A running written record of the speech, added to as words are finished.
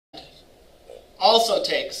also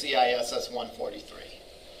take CISS243.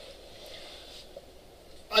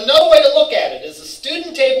 Another way to look at it is the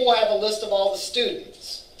student table will have a list of all the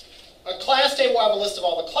students. A class table will have a list of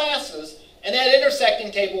all the classes, and that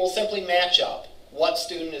intersecting table will simply match up what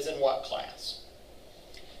student is in what class.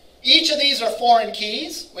 Each of these are foreign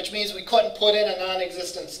keys, which means we couldn't put in a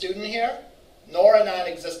non-existent student here, nor a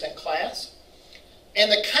non-existent class.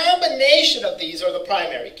 And the combination of these are the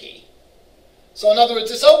primary key. So in other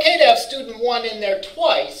words, it's okay to have student 1 in there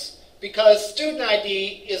twice because student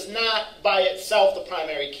ID is not by itself the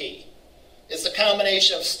primary key. It's the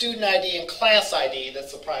combination of student ID and class ID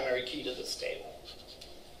that's the primary key to this table.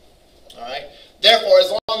 All right? Therefore,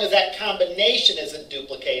 as long as that combination isn't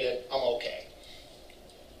duplicated, I'm okay.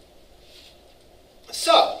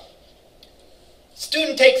 So,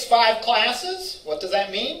 student takes 5 classes. What does that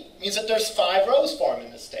mean? It means that there's 5 rows for him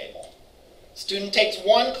in this table. Student takes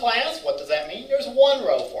 1 class. What does that mean? There's 1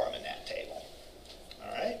 row for him in that table.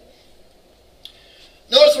 All right?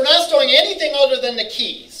 Notice we're not storing anything other than the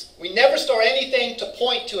keys. We never store anything to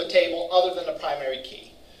point to a table other than the primary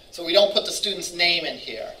key. So we don't put the student's name in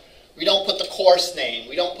here. We don't put the course name.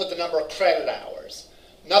 We don't put the number of credit hours.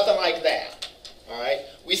 Nothing like that. All right?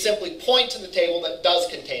 We simply point to the table that does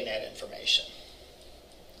contain that information.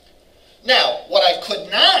 Now, what I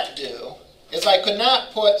could not do is I could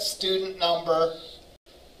not put student number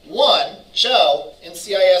 1, Joe, in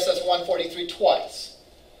CISS243 twice.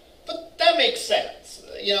 But that makes sense.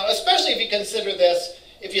 You know, especially if you consider this,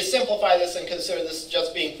 if you simplify this and consider this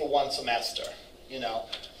just being for 1 semester. You know,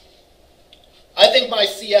 I think my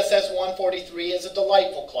CSS143 is a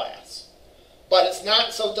delightful class. But it's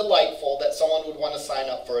not so delightful that someone would want to sign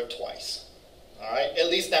up for it twice. All right? At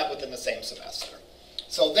least not within the same semester.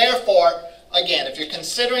 So therefore, again, if you're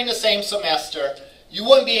considering the same semester, you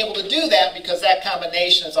wouldn't be able to do that because that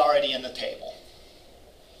combination is already in the table.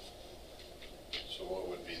 So what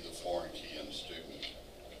would be the foreign key in student?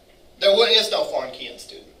 There is no foreign key in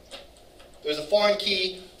student. There's a foreign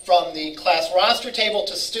key from the class roster table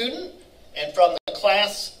to student and from the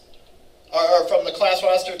class or from the class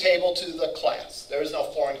roster table to the class. There is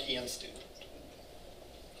no foreign key in student.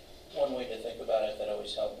 One way to think about it that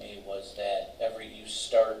always helped me was that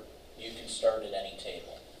you can start at any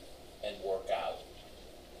table and work out.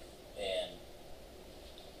 And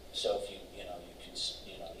so if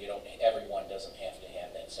everyone doesn't have to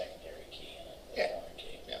have that secondary key in it, the foreign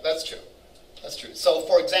key. Yeah, that's true. That's true. So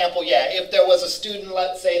for example, yeah, if there was a student,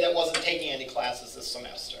 let's say, that wasn't taking any classes this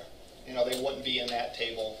semester, you know, they wouldn't be in that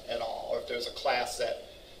table at all. Or if there's a class that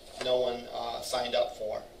no one signed up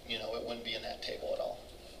for, you know, it wouldn't be in that table at all.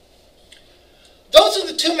 Those are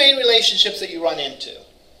the 2 main relationships that you run into.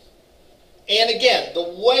 And again, the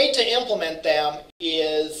way to implement them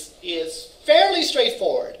is fairly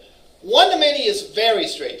straightforward. One-to-many is very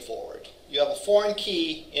straightforward. You have a foreign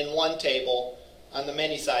key in one table on the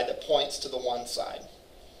many side that points to the one side.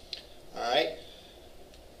 All right?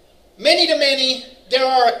 Many-to-many, there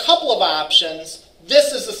are a couple of options.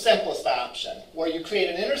 This is the simplest option, where you create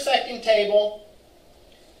an intersecting table.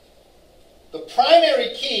 The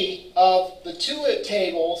primary key of the 2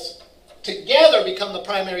 tables together become the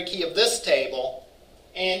primary key of this table,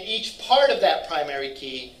 and each part of that primary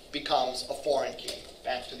key becomes a foreign key,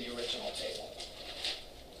 back to the original table.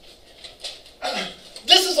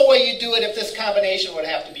 This is the way you do it if this combination would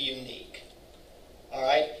have to be unique. All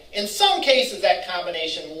right? In some cases, that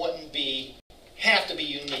combination wouldn't have to be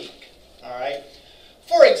unique. All right?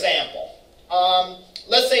 For example,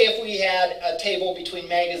 let's say if we had a table between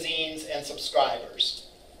magazines and subscribers.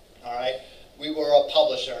 All right? We were a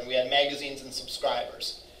publisher and we had magazines and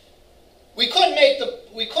subscribers. We couldn't make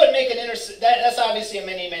that's obviously a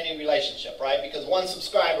many-many relationship, right? Because one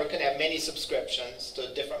subscriber can have many subscriptions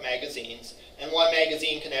to different magazines, and one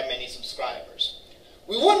magazine can have many subscribers.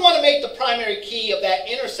 We wouldn't want to make the primary key of that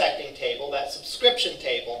intersecting table, that subscription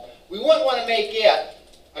table, we wouldn't want to make it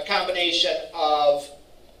a combination of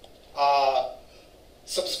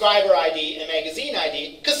subscriber ID and magazine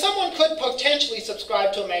ID, because someone could potentially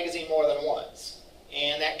subscribe to a magazine more than once,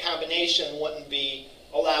 and that combination wouldn't be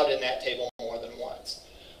allowed in that table more than once.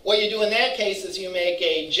 What you do in that case is you make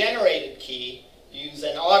a generated key, use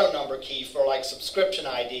an auto number key for like subscription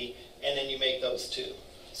ID, and then you make those 2.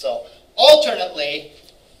 So alternately,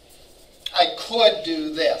 I could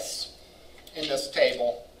do this in this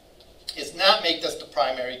table, is not make this the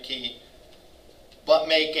primary key, but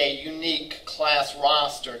make a unique class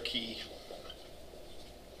roster key.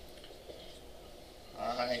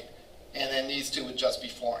 All right, and then these 2 would just be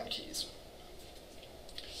foreign keys.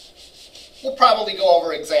 We'll probably go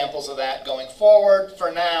over examples of that going forward.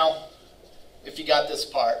 For now, if you got this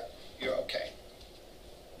part, you're okay.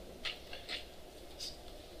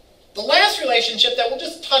 last relationship that we'll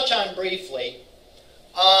just touch on briefly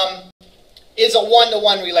is a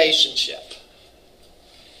one-to-one relationship.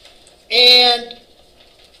 And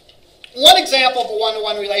one example of a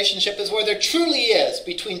one-to-one relationship is where there truly is,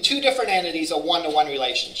 between two different entities, a one-to-one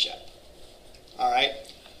relationship. All right?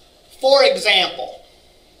 For example,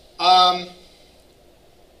 I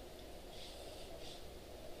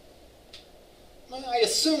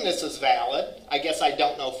assume this is valid. I guess I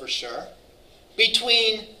don't know for sure.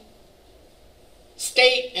 Between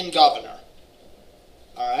state and governor.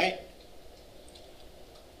 All right?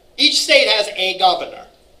 Each state has a governor,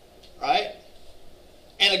 right?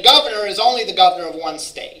 And a governor is only the governor of one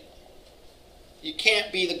state. You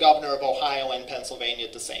can't be the governor of Ohio and Pennsylvania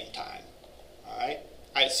at the same time. All right?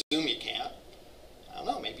 I assume you can't. I don't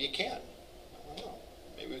know. Maybe you can. I don't know.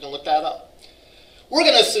 Maybe we can look that up. We're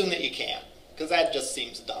going to assume that you can't, because that just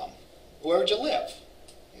seems dumb. Where would you live?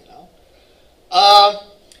 You know?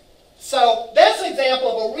 So that's an example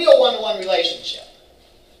of a real one-to-one relationship.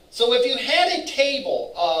 So if you had a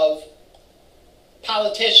table of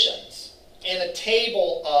politicians and a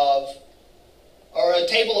table of, or a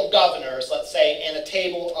table of governors, let's say, and a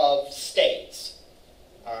table of states,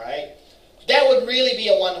 all right, that would really be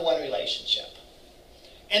a one-to-one relationship.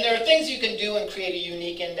 And there are things you can do and create a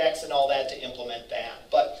unique index and all that to implement that.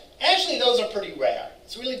 But actually, those are pretty rare.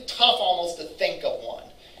 It's really tough almost to think of one.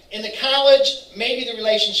 In the college, maybe the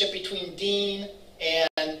relationship between dean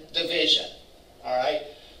and division, all right?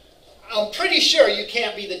 I'm pretty sure you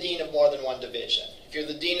can't be the dean of more than one division. If you're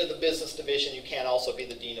the dean of the business division, you can't also be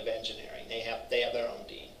the dean of engineering. They have their own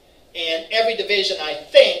dean. And every division, I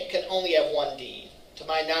think, can only have one dean. To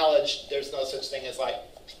my knowledge, there's no such thing as like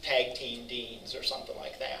tag team deans or something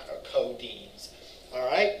like that, or co-deans. All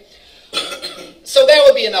right? So that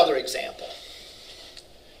would be another example.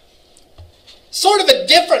 Sort of a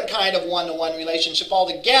different kind of one-to-one relationship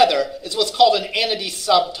altogether is what's called an entity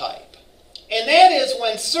subtype. And that is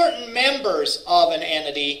when certain members of an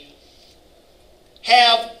entity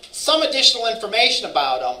have some additional information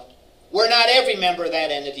about them where not every member of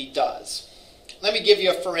that entity does. Let me give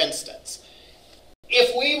you a for instance.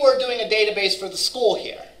 If we were doing a database for the school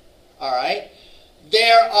here, all right,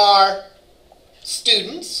 there are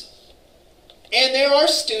students, and there are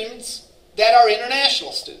students that are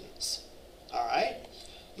international students, all right?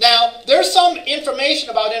 Now, there's some information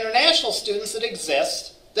about international students that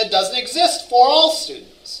exists that doesn't exist for all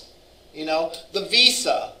students. You know, the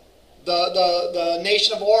visa, the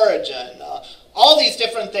nation of origin, all these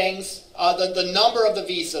different things, the number of the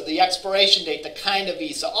visa, the expiration date, the kind of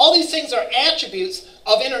visa. All these things are attributes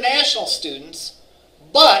of international students,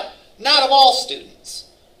 but not of all students.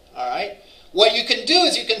 All right? What you can do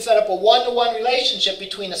is you can set up a one-to-one relationship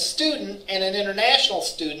between a student and an international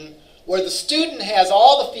student where the student has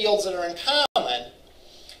all the fields that are in common,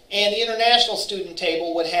 and the international student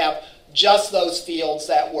table would have just those fields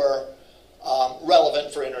that were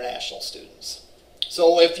relevant for international students.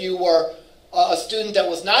 So if you were a student that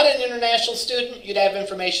was not an international student, you'd have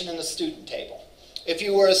information in the student table. If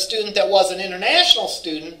you were a student that was an international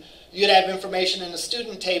student, you'd have information in the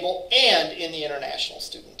student table and in the international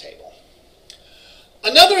student table.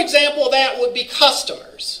 Another example of that would be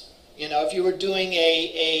customers. You know, if you were doing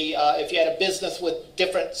if you had a business with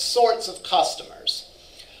different sorts of customers.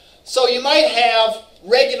 So you might have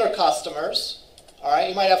regular customers, all right?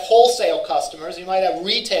 You might have wholesale customers. You might have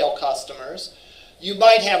retail customers. You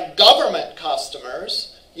might have government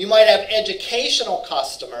customers. You might have educational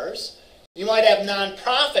customers. You might have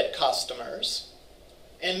nonprofit customers.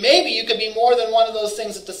 And maybe you could be more than one of those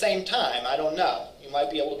things at the same time. I don't know. You might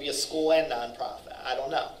be able to be a school and nonprofit. I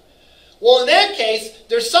don't know. Well, in that case,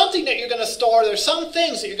 there's something that you're going to store. There's some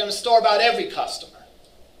things that you're going to store about every customer.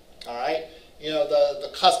 All right? You know,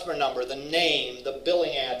 the customer number, the name, the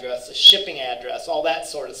billing address, the shipping address, all that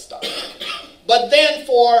sort of stuff. But then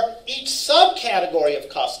for each subcategory of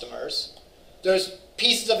customers, there's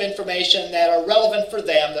pieces of information that are relevant for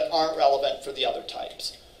them that aren't relevant for the other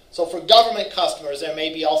types. So for government customers, there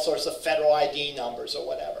may be all sorts of federal ID numbers or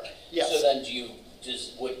whatever. Yes? So then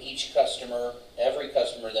would each customer, every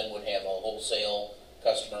customer then would have a wholesale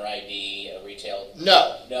customer ID, a retail?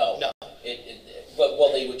 No. No. No.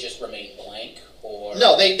 But they would just remain blank, or?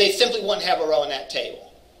 No, they simply wouldn't have a row in that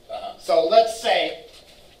table. So let's say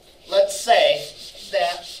that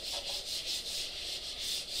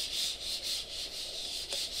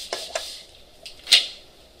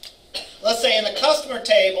in the customer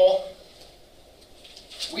table,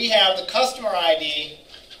 we have the customer ID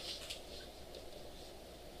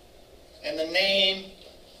and the name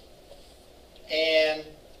and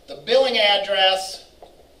the billing address,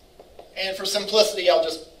 and for simplicity I'll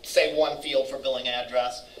just say one field for billing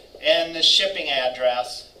address, and the shipping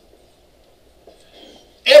address.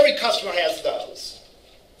 Every customer has those.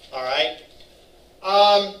 All right.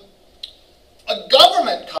 A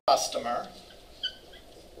government customer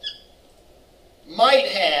might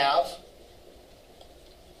have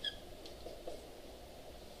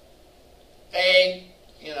a,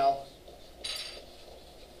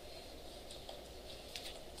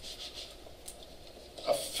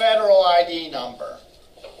 a federal ID number,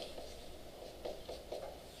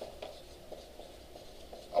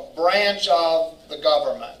 a branch of the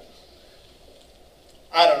government.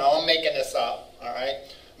 I don't know, I'm making this up, all right?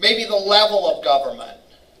 Maybe the level of government.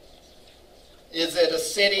 Is it a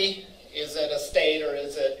city, is it a state, or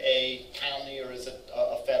is it a county, or is it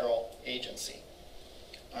a federal agency?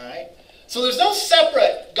 All right? So there's no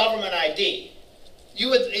separate government ID. You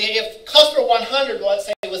would, if customer 100, let's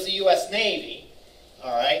say, was the U.S. Navy,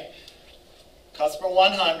 all right? Customer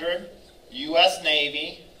 100, U.S.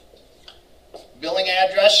 Navy, billing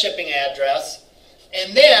address, shipping address,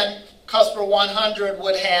 and then customer 100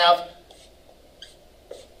 would have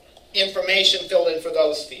information filled in for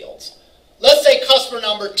those fields. Let's say customer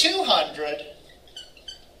number 200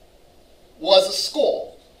 was a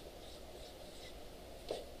school.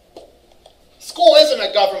 School isn't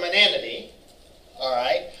a government entity, all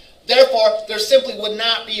right? Therefore, there simply would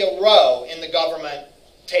not be a row in the government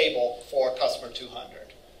table for customer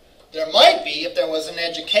 200. There might be if there was an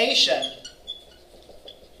education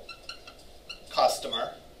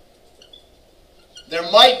customer. There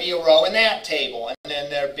might be a row in that table, and then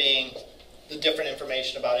there being the different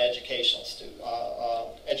information about educational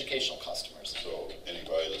customers. So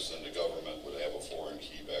anybody that's in the government would have a foreign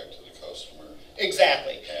key back to the customer.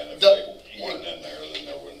 Exactly. And if they weren't in there, then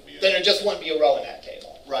there wouldn't be. Then there just wouldn't be a row in that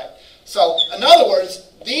table, right? So in other words,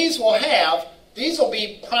 these will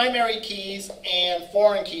be primary keys and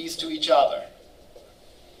foreign keys to each other.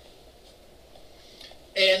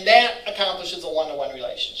 And that accomplishes a one-to-one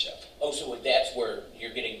relationship. Oh, so that's where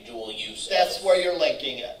you're getting dual use. That's where you're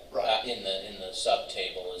linking it, right? In the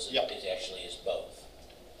subtable is actually both.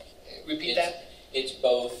 Repeat that. It's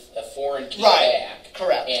both a foreign key back,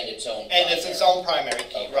 correct, and its own. And it's its own primary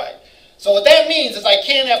key, right? So what that means is I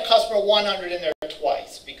can't have customer 100 in there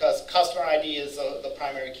twice because customer ID is the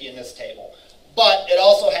primary key in this table, but it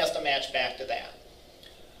also has to match back to that.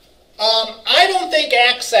 I don't think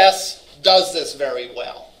Access does this very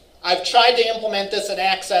well. I've tried to implement this in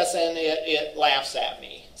Access and it laughs at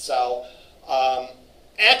me. So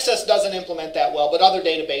Access doesn't implement that well, but other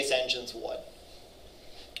database engines would.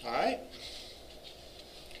 All right.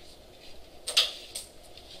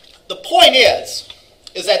 The point is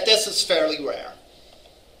that this is fairly rare.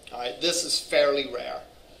 All right, this is fairly rare.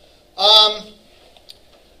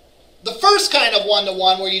 The first kind of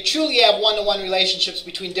one-to-one, where you truly have one-to-one relationships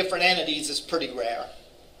between different entities, is pretty rare.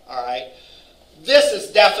 All right. This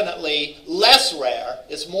is definitely less rare.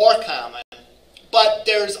 It's more common, but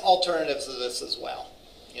there's alternatives to this as well.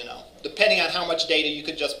 Depending on how much data, you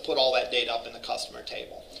could just put all that data up in the customer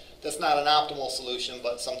table. That's not an optimal solution,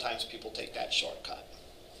 but sometimes people take that shortcut.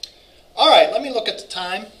 All right, let me look at the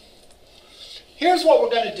time. Here's what we're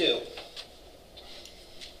going to do.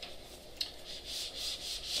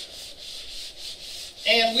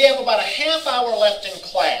 And we have about a half hour left in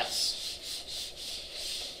class.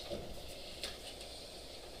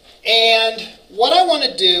 And what I want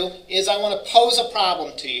to do is I want to pose a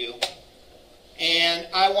problem to you. And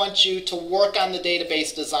I want you to work on the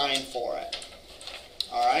database design for it.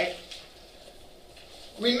 All right?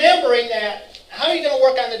 Remembering that, how are you going to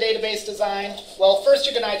work on the database design? Well, first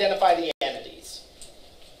you're going to identify the entities.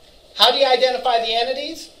 How do you identify the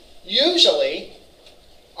entities? Usually,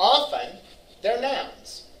 often, they're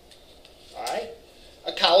nouns. All right?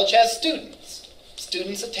 A college has students.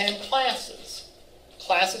 Students attend classes.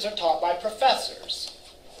 Classes are taught by professors.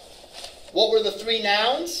 What were the three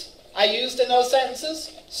nouns I used in those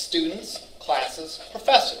sentences? Students, classes,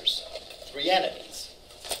 professors. Three entities.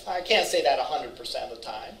 I can't say that 100% of the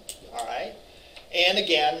time. All right? And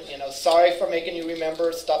again, sorry for making you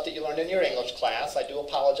remember stuff that you learned in your English class. I do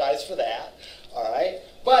apologize for that. All right?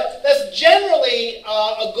 But that's generally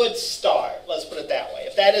a good start. Let's put it that way.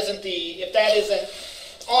 If that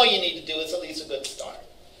isn't all you need to do, it's at least a good start.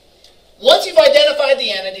 Once you've identified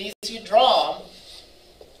the entities, you draw them.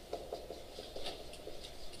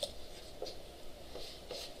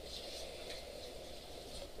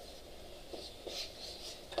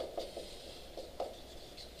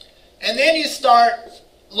 And then you start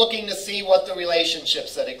looking to see what the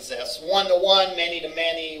relationships that exist. One-to-one,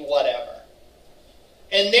 many-to-many, whatever.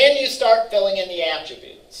 And then you start filling in the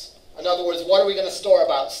attributes. In other words, what are we going to store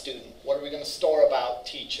about student? What are we going to store about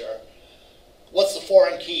teacher? what's the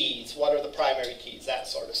foreign keys, what are the primary keys, that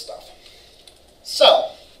sort of stuff.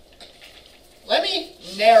 So, let me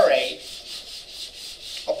narrate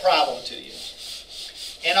a problem to you.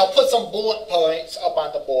 And I'll put some bullet points up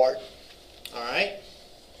on the board, all right,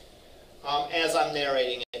 as I'm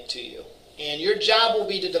narrating it to you. And your job will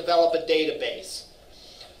be to develop a database.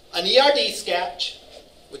 An ERD sketch,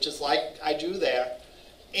 which is like I drew there,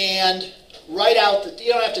 and write out the,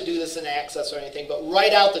 you don't have to do this in Access or anything, but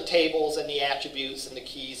write out the tables and the attributes and the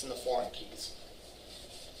keys and the foreign keys.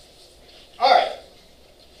 All right.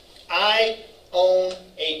 I own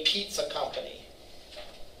a pizza company.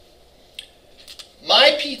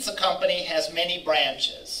 My pizza company has many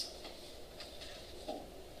branches.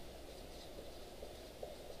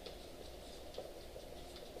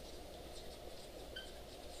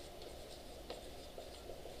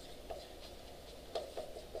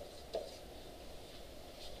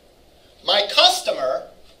 My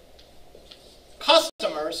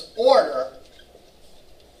customers order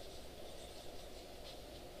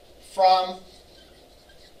from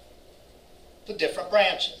the different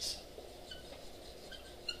branches.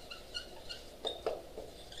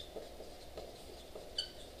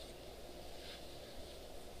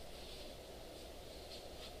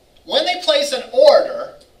 When they place an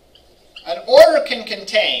order can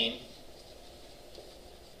contain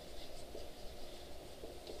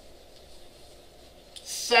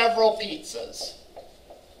several pizzas.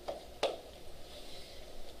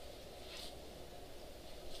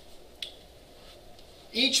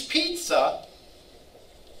 Each pizza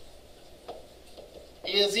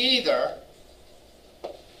is either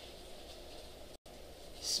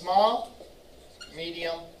small,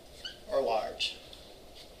 medium, or large.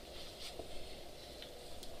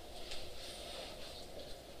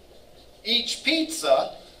 Each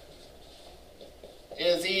pizza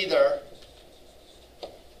is either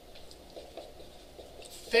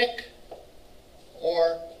thick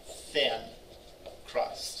or thin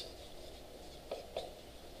crust.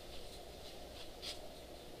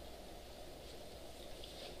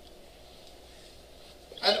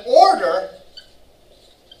 An order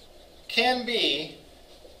can be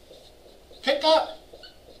pickup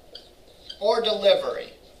or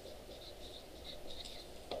delivery.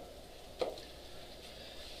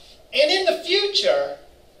 And in the future,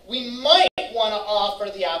 we might want to offer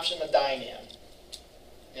the option to dine in.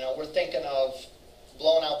 You know, we're thinking of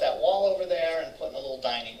blowing out that wall over there and putting a little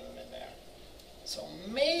dining room in there. So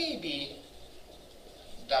maybe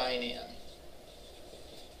dine in.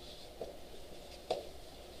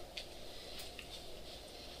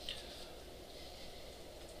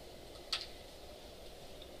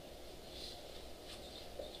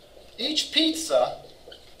 Each pizza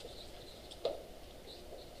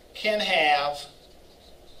can have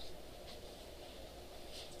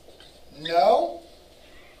no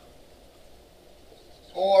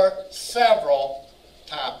or several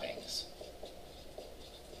toppings.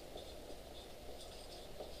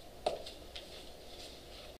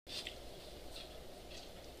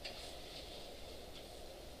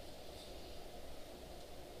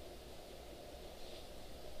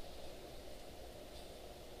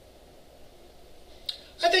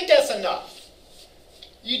 I think that's enough.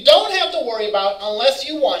 You don't have to worry about, unless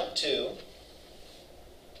you want to,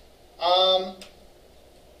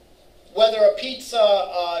 whether a pizza,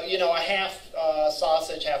 a half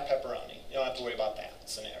sausage, half pepperoni. You don't have to worry about that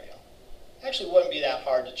scenario. Actually, it wouldn't be that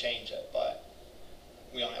hard to change it, but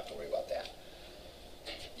we don't have to worry about that.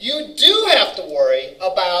 You do have to worry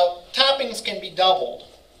about toppings can be doubled.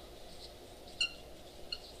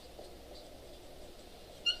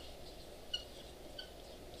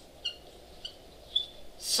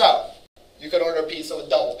 So, you could order a pizza with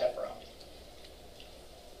double pepperoni.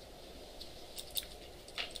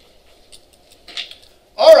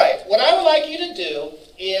 All right, what I would like you to do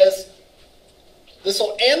is, this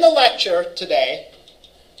will end the lecture today.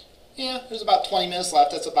 Yeah, there's about 20 minutes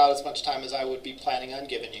left. That's about as much time as I would be planning on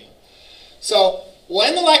giving you. So, we'll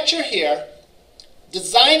end the lecture here.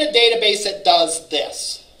 Design a database that does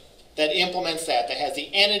this, that implements that has the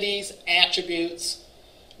entities, attributes,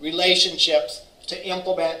 relationships, to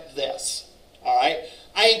implement this, all right?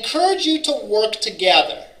 I encourage you to work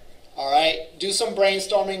together, all right? Do some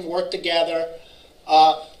brainstorming, work together.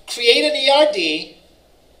 Create an ERD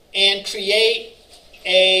and create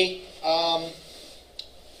a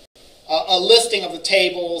listing of the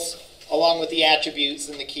tables along with the attributes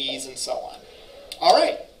and the keys and so on. All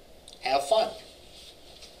right, have fun.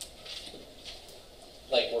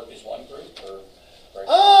 Like work as one group or?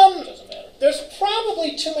 Doesn't matter. There's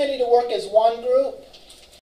probably too many to work as one group.